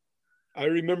it. I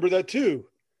remember that too.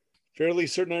 Fairly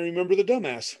certain I remember the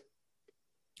dumbass.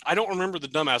 I don't remember the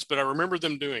dumbass, but I remember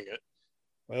them doing it.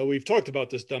 Well, we've talked about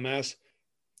this dumbass.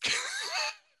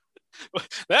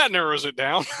 That narrows it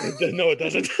down. No, it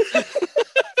doesn't.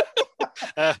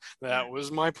 That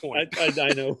was my point.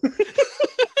 I know.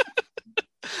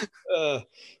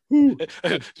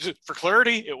 For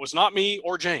clarity, it was not me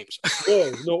or James.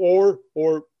 No, or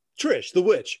Trish, the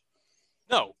witch.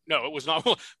 No, it was not.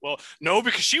 Well, no,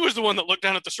 because she was the one that looked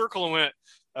down at the circle and went,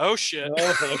 "Oh shit."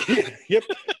 Yep.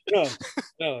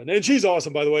 No, and she's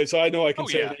awesome, by the way. So I know I can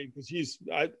say her name because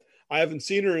I haven't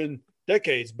seen her in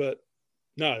decades, but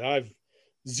no, I've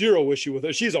zero issue with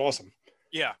her. She's awesome.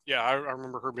 Yeah. I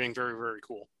remember her being very, very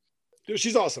cool. Dude,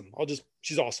 she's awesome.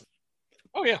 She's awesome.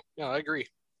 Oh yeah, I agree.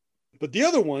 But the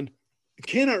other one, I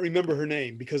cannot remember her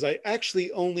name because I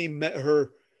actually only met her a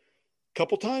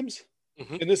couple times.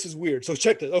 Mm-hmm. And this is weird. So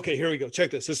check this. Okay, here we go.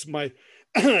 Check this. This is my,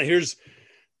 here's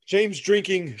James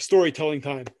drinking storytelling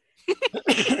time.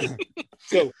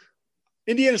 So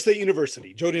Indiana State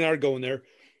University, Jody and I are going there.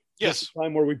 Yes. That's the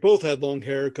time where we both had long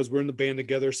hair because we're in the band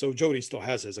together. So Jody still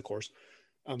has his, of course.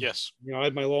 Yes. I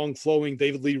had my long flowing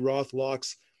David Lee Roth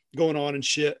locks going on and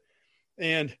shit.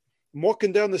 And I'm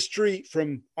walking down the street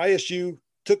from ISU,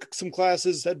 took some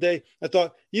classes that day. I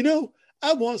thought,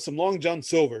 I want some Long John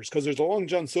Silver's because there's a Long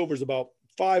John Silver's about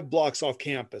 5 blocks off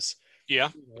campus. Yeah.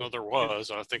 Well, there was.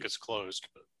 I think it's closed.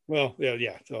 But... Well,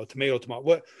 yeah. So tomato.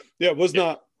 What? Yeah, it was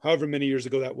not however many years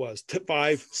ago that was.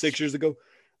 5, 6 years ago.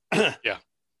 Yeah.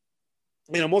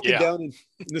 And I'm walking down and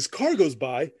this car goes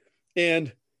by.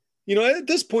 And, at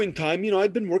this point in time,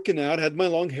 I'd been working out, had my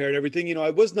long hair and everything. I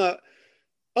was not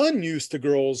unused to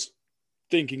girls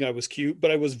thinking I was cute, but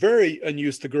I was very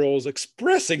unused to girls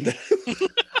expressing that.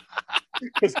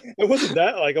 Because I wasn't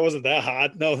that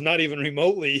hot. No, not even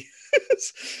remotely.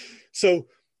 So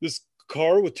this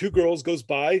car with 2 girls goes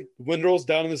by, the window rolls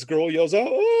down, and this girl yells out,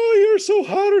 "Oh, you're so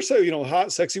hot," or so,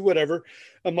 hot, sexy, whatever.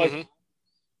 I'm like,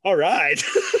 all right.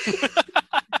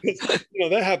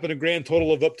 That happened a grand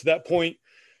total of up to that point.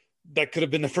 That could have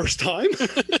been the first time.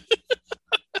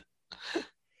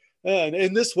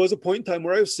 And this was a point in time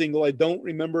where I was single. I don't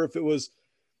remember if it was,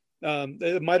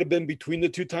 it might've been between the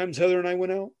 2 times Heather and I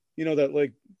went out, that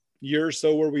like year or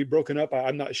so where we broken up.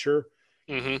 I'm not sure.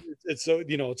 Mm-hmm. It's so,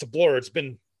 it's a blur. It's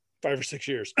been 5 or 6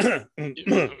 years.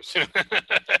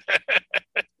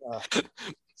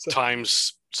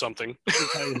 Times something.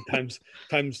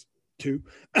 times 2.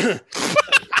 But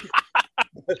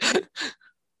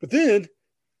then,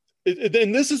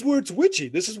 and this is where it's witchy.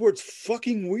 This is where it's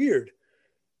fucking weird.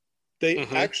 They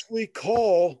actually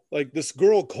call, like this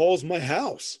girl calls my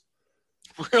house.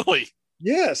 Really?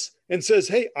 Yes. And says,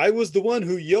 "Hey, I was the one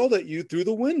who yelled at you through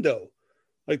the window,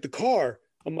 like the car."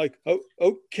 I'm like, "Oh,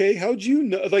 okay. How'd you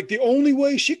know?" Like the only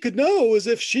way she could know is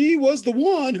if she was the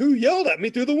one who yelled at me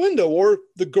through the window or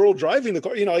the girl driving the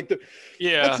car,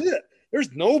 that's it.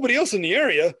 There's nobody else in the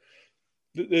area.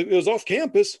 It was off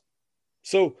campus.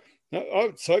 So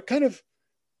it kind of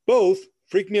both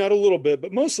freaked me out a little bit,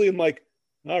 but mostly I'm like,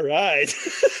 all right.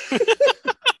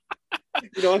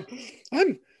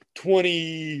 I'm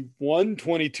 21,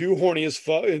 22, horny as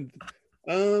fuck. And,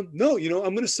 no,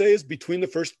 I'm going to say is between the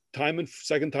first time and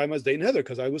second time I was dating Heather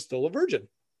because I was still a virgin.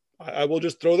 I will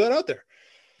just throw that out there.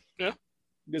 Yeah.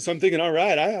 So I'm thinking, all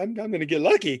right, I'm going to get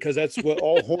lucky because that's what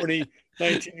all horny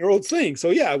 19-year-olds think. So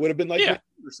yeah, I would have been like that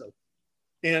or so.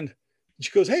 And she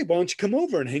goes, "Hey, why don't you come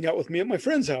over and hang out with me at my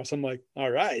friend's house?" I'm like,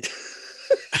 all right.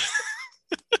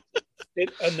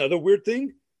 And another weird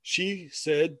thing, she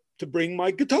said to bring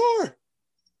my guitar.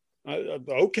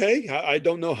 Okay. I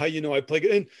don't know how I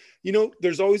play. And,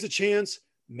 there's always a chance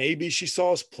maybe she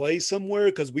saw us play somewhere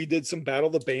because we did some Battle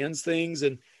of the Bands things.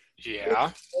 And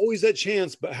always that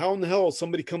chance. But how in the hell is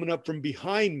somebody coming up from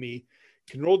behind me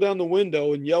can roll down the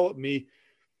window and yell at me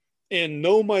and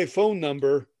know my phone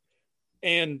number?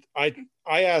 And I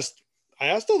I asked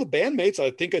all the bandmates.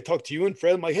 I think I talked to you and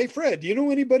Fred. I'm like, hey, Fred, do you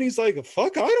know anybody? He's like,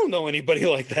 fuck, I don't know anybody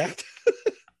like that.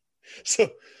 So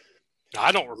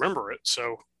I don't remember it,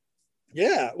 so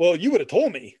yeah, well, you would have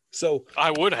told me. So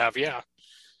I would have, yeah.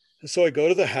 I go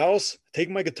to the house, take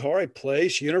my guitar, I play.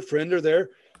 She and her friend are there.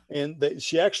 And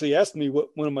she actually asked me what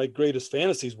one of my greatest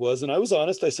fantasies was. And I was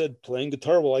honest. I said, playing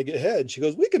guitar while I get head. She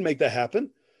goes, we can make that happen.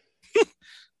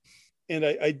 And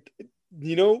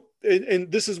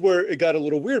and this is where it got a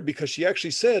little weird because she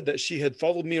actually said that she had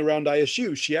followed me around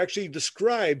ISU. She actually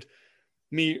described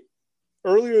me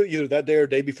earlier, either that day or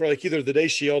day before, like either the day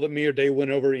she yelled at me or day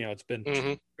went over, it's been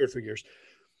 2 or 3 years.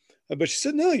 But she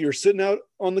said, no, you're sitting out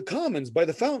on the commons by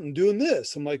the fountain doing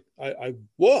this. I'm like, I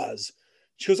was.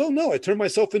 She goes, oh no, I turned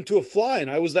myself into a fly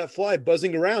and I was that fly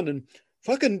buzzing around and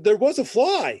fucking, there was a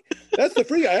fly. That's the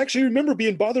freak. I actually remember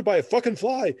being bothered by a fucking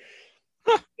fly.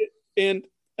 And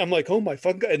I'm like, oh my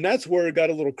fucking God. And that's where it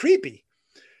got a little creepy.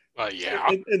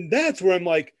 Yeah. And that's where I'm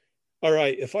like, all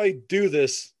right, if I do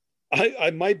this,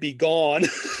 I might be gone.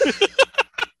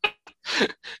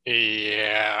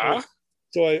 Yeah.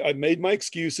 So I made my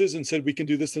excuses and said, we can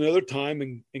do this another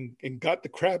time and got the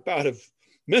crap out of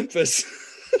Memphis.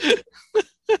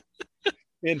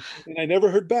 and I never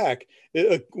heard back.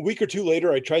 A week or two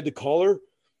later, I tried to call her.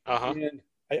 And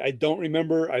I don't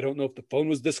remember. I don't know if the phone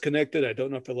was disconnected. I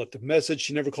don't know if I left a message.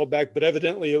 She never called back, but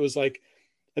evidently it was like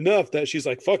enough that she's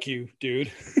like, fuck you,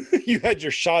 dude. You had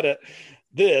your shot at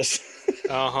this.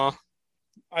 I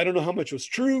don't know how much was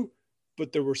true,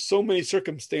 but there were so many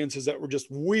circumstances that were just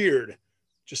weird,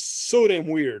 just so damn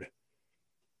weird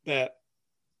that,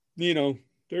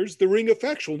 there's the ring of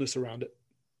factualness around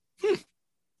it.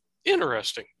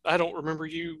 Interesting. I don't remember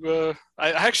you.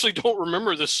 I actually don't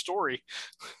remember this story.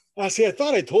 See, I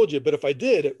thought I told you, but if I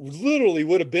did, it literally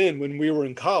would have been when we were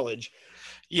in college.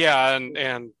 Yeah,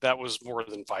 and that was more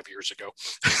than 5 years ago.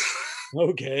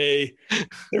 Okay,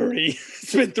 30.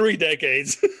 It's been 3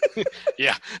 decades.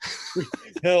 Yeah.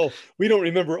 Hell, we don't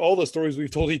remember all the stories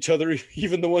we've told each other,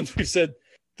 even the ones we've said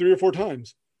 3 or 4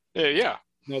 times. Yeah.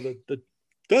 No, the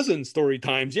dozen story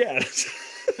times, yeah.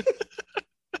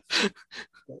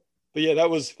 But yeah, that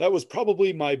was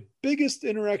probably my biggest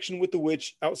interaction with the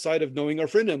witch outside of knowing our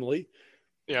friend Emily.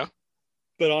 Yeah.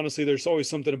 But honestly, there's always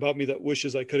something about me that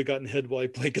wishes I could have gotten head while I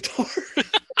played guitar.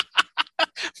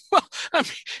 Well, I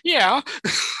mean, yeah.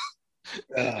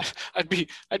 I'd be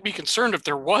concerned if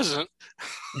there wasn't.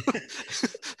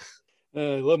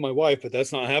 I love my wife, but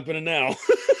that's not happening now.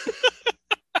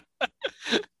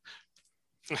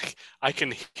 I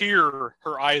can hear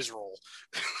her eyes roll.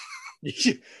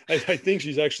 I think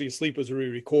she's actually asleep as we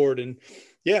record, and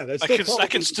yeah, that's. I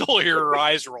can still hear her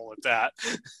eyes roll at that.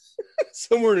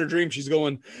 Somewhere in her dream, she's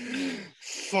going,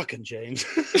 "Fucking James."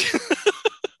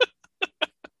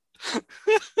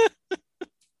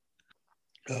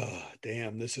 Oh,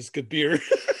 damn! This is good beer.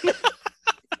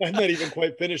 I'm not even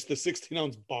quite finished the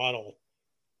 16-ounce bottle.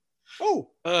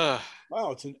 Oh,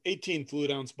 wow! It's an 18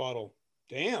 fluid ounce bottle.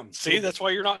 Damn. See, that's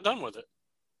why you're not done with it.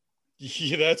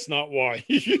 Yeah, that's not why.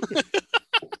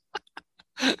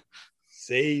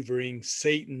 Savoring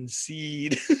Satan's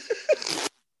seed.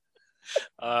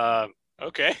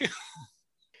 Okay.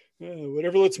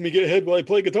 Whatever lets me get ahead while I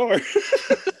play guitar.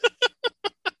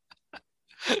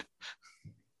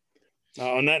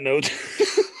 On that note,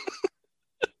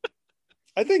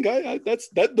 I think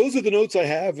those are the notes I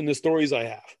have and the stories I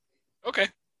have. Okay.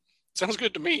 Sounds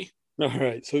good to me. All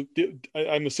right. So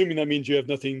I'm assuming that means you have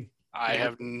nothing. I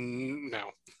have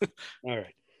no. All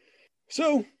right.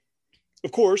 So,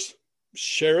 of course,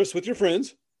 share us with your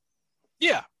friends.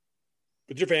 Yeah.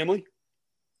 With your family.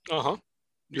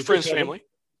 Your friends' family.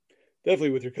 Definitely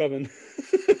with your coven.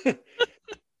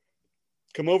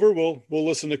 Come over. We'll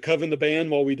listen to Coven the band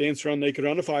while we dance around naked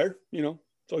around a fire. It's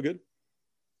all good.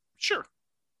 Sure.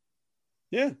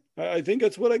 Yeah, I think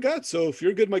that's what I got. So if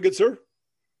you're good, my good sir.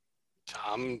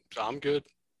 I'm good.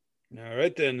 All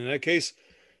right, then. In that case,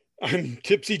 I'm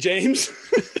Tipsy James.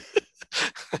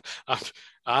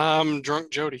 I'm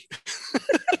Drunk Jody.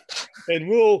 And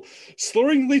we'll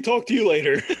slurringly talk to you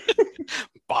later.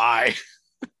 Bye.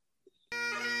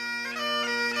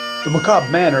 The Macabre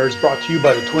Manor is brought to you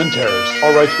by the Twin Terrors.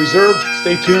 All rights reserved.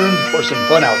 Stay tuned for some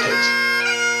fun outtakes.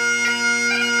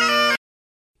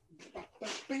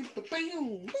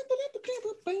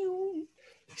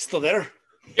 Still there?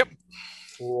 Yep.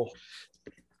 Cool.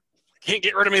 Can't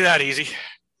get rid of me that easy.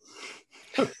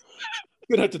 I'm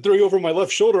gonna have to throw you over my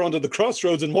left shoulder onto the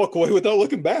crossroads and walk away without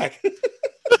looking back.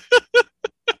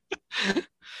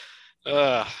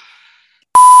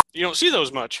 You don't see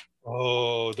those much.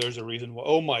 Oh, there's a reason why.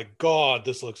 Oh my God,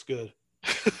 this looks good.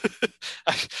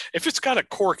 If it's got a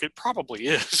cork, it probably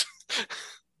is.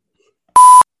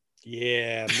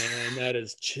 Yeah, man, that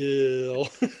is chill.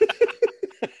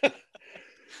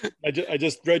 I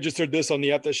just registered this on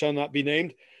the app that shall not be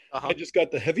named. Uh-huh. I just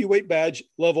got the heavyweight badge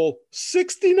level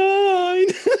 69.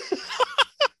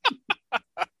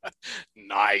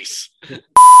 Nice.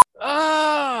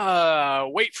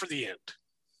 Wait for the end.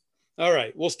 All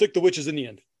right, we'll stick the witches in the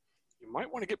end. You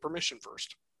might want to get permission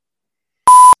first.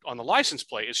 On the license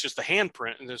plate, it's just the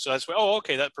handprint, and so that's why. Oh,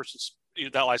 okay, that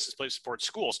license plate supports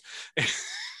schools, and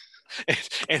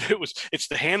it's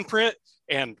the handprint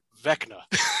and Vecna.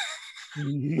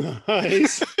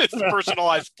 Nice. It's the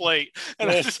personalized plate, and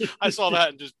I saw that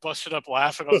and just busted up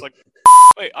laughing. I was like,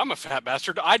 "Wait, I'm a fat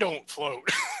bastard. I don't float."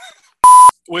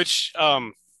 Which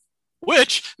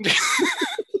which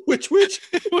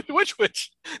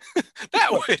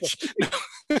that witch.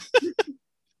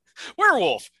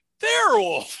 Werewolf. They're a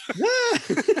wolf.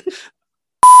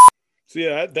 So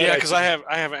yeah, because I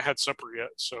haven't had supper yet.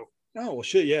 So oh well,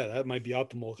 shit, yeah, that might be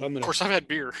optimal. Of course, I've had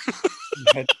beer.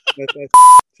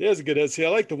 See, that's a good. See, I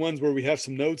like the ones where we have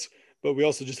some notes, but we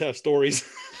also just have stories.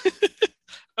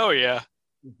 Oh yeah,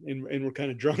 and we're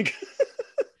kind of drunk.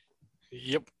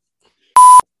 Yep.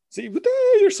 See, but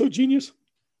you're so genius.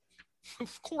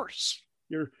 Of course.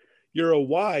 You're a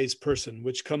wise person,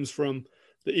 which comes from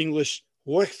the English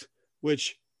 "wicht,"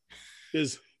 which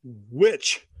is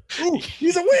witch. Ooh,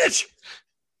 he's a witch.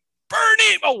 Burn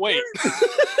him! Oh wait,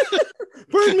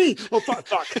 burn me! Oh fuck!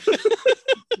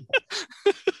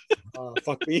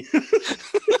 Fuck me!